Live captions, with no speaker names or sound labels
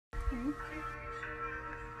Oh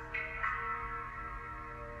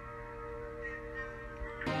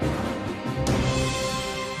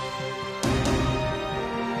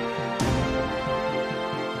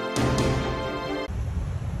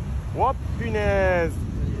punaise!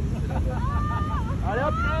 Allez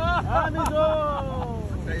hop! À la maison!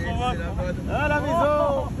 Ça y est, c'est la mode. À la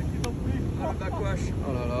maison! Ah, le backwash.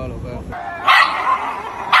 Oh là là, l'horreur.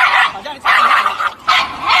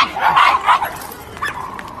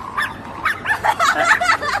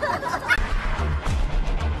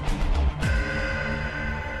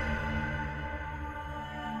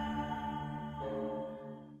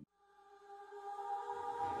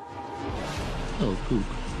 Oh, poop.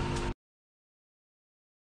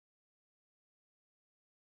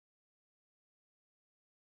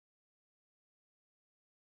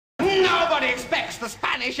 Nobody expects the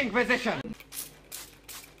Spanish Inquisition!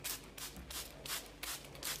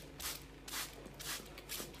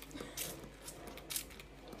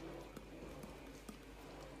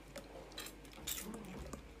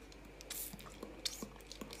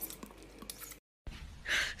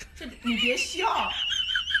你别笑，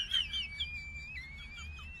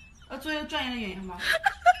要做一个专业的演员吗？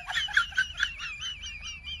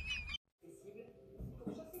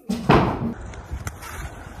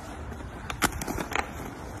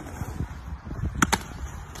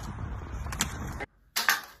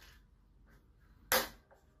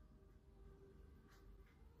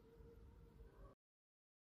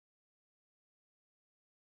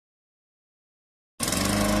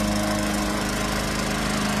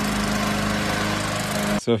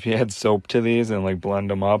 So if you add soap to these and like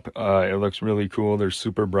blend them up, it looks really cool. They're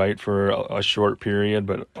super bright for a short period,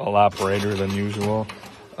 but a lot brighter than usual.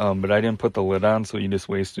 But I didn't put the lid on, so you just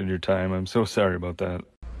wasted your time. I'm so sorry about that.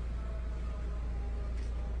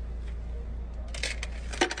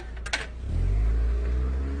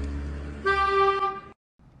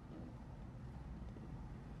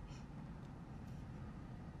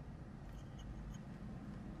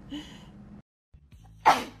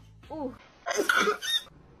 Ooh.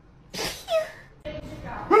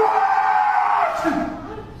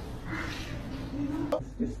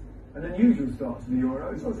 It's an unusual start to the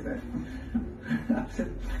Euros, wasn't it?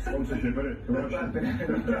 Sponsorship, isn't it?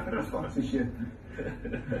 Commercial. Sponsorship.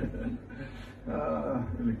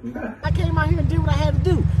 Really cool. I came out here and did what I had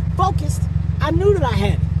to do. Focused. I knew that I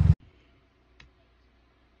had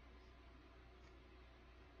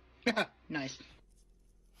it. Nice.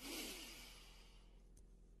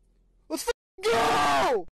 Let's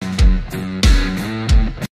go!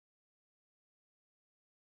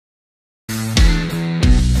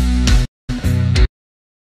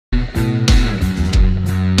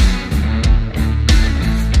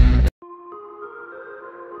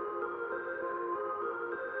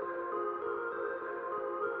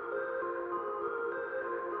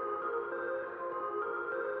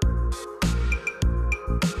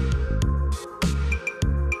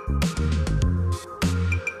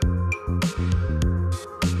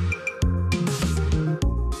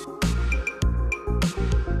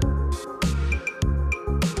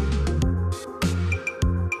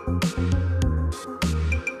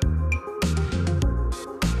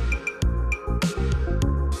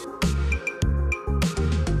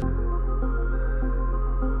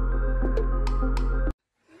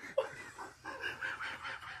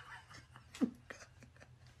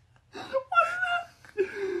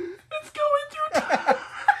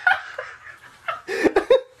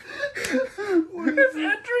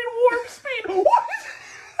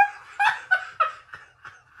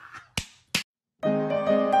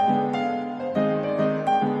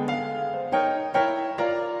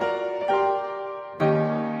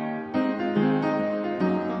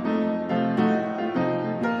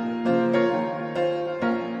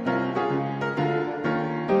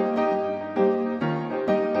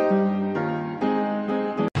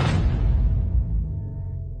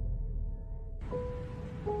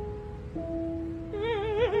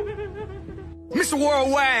 Mr.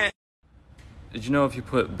 Worldwide! Did you know if you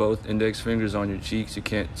put both index fingers on your cheeks, you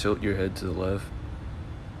can't tilt your head to the left?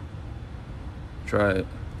 Try it.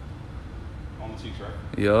 On the cheeks, right?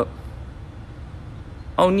 Yup.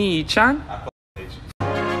 Oni-chan?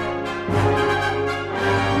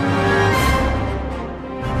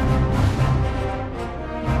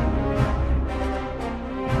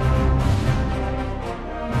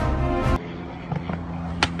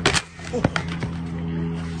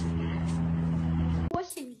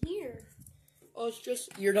 What's in here? Oh, it's just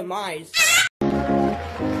your demise.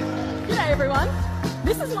 G'day everyone,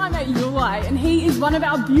 this is my mate Yulai and he is one of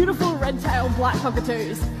our beautiful red-tailed black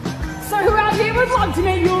cockatoos. So who out here would love to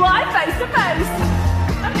meet Yulai face to face?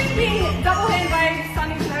 A big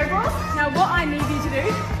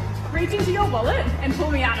reach into your wallet and pull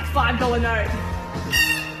me out a $5 note.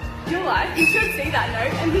 You're like, he should see that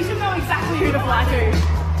note and he should know exactly who to fly to.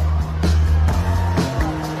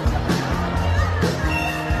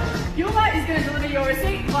 Yula is going to deliver your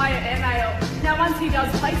receipt via airmail. Now once he does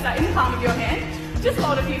place that in the palm of your hand, just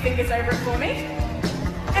hold a few fingers over it for me.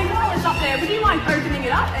 And while it's up there, would you mind opening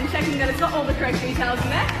it up and checking that it's got all the correct details in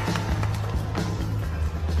there?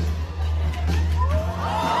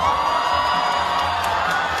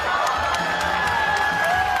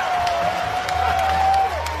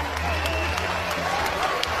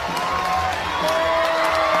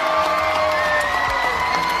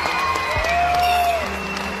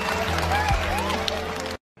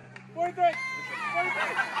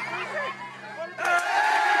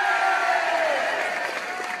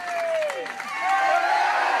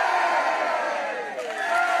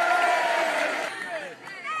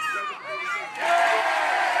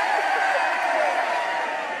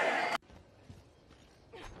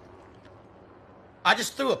 I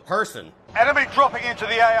just threw a person. Enemy dropping into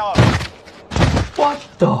the AR. What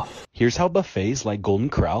the Here's how buffets like Golden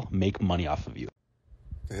Corral make money off of you.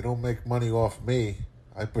 They don't make money off me.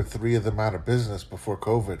 I put 3 of them out of business before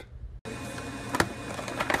COVID.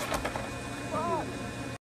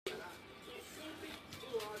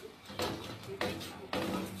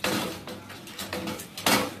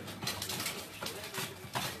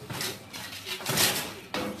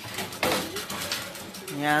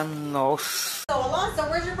 So Alonso,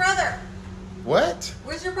 where's your brother? What?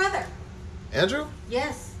 Where's your brother? Andrew?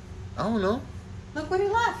 Yes. I don't know. Look what he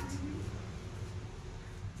left.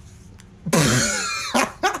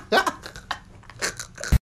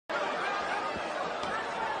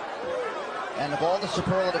 And of all the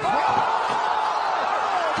superlatives...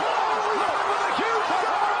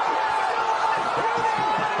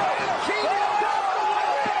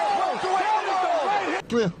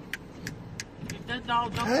 Clear.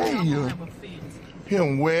 Hey,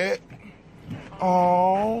 him wet.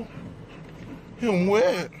 Oh, him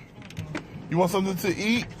wet. You want something to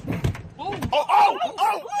eat? Oh my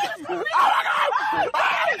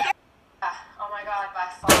God, by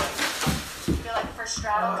far. I feel like for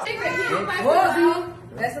straddle.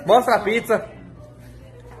 Mostra a pizza.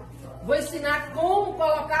 Vou ensinar como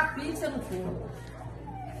colocar pizza no forno.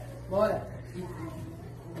 Bora.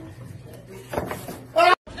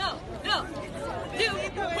 No.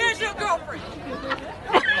 Where's your girlfriend?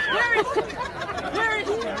 Where is she?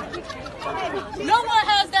 No one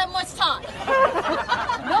has that much time.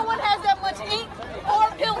 No one has that much ink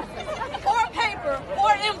or pencil or paper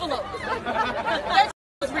or envelope. That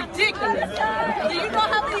is ridiculous. Do you know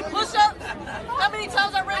how many push-ups? How many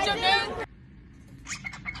times I read your name?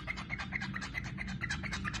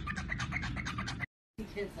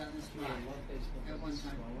 Kids on the street at one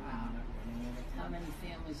time. Wow. How many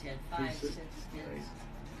families had 5, 6 kids?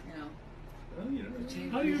 You know.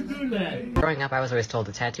 How do you do that? Growing up, I was always told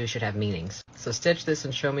a tattoo should have meanings. So stitch this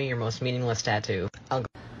and show me your most meaningless tattoo.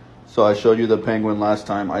 So I showed you the penguin last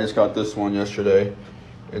time. I just got this one yesterday.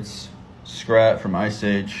 It's Scrat from Ice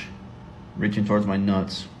Age, reaching towards my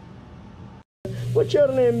nuts. What's your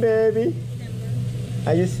name, baby?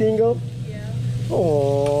 Are you single? Yeah.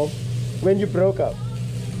 Oh, when you broke up? A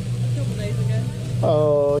couple days ago.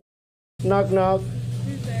 Oh, knock knock.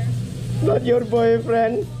 Who's there? Not your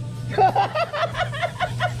boyfriend. A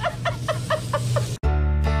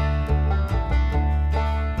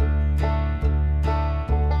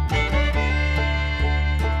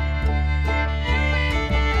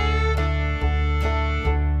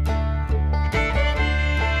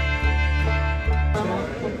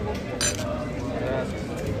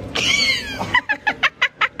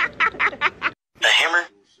hammer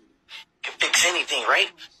can fix anything, right?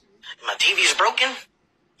 My TV's broken?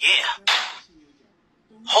 Yeah.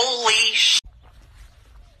 Holy sh...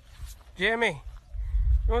 Jimmy,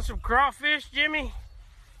 you want some crawfish, Jimmy?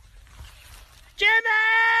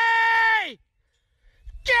 Jimmy!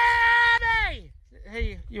 Jimmy!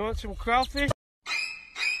 Hey, you want some crawfish?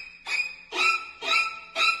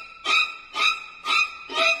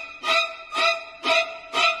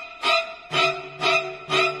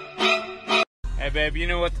 Hey, babe, you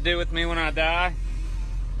know what to do with me when I die?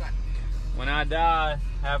 When I die,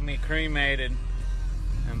 have me cremated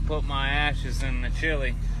and put my ashes in the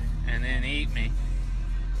chili and then eat me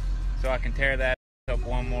so I can tear that up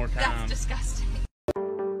one more time. That's disgusting.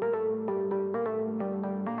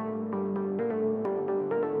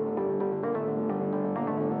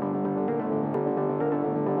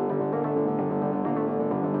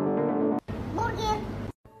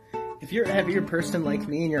 If you're a heavier person like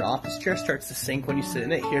me and your office chair starts to sink when you sit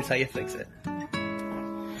in it, here's how you fix it.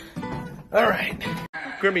 Alright.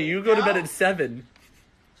 Grimmy, you go to bed at 7.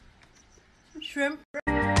 Shrimp.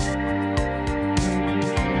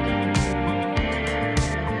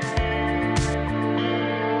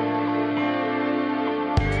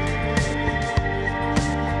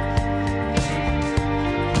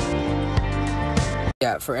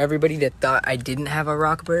 Yeah, for everybody that thought I didn't have a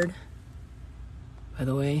rock bird, by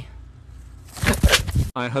the way.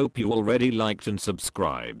 I hope you already liked and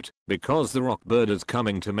subscribed, because the rock bird is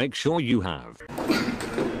coming to make sure you have.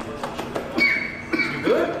 You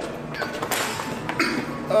good?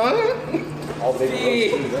 I'll make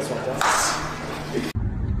those too, that's fantastic.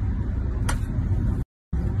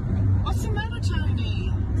 What's the matter,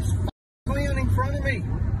 Tony? Going on in front of me.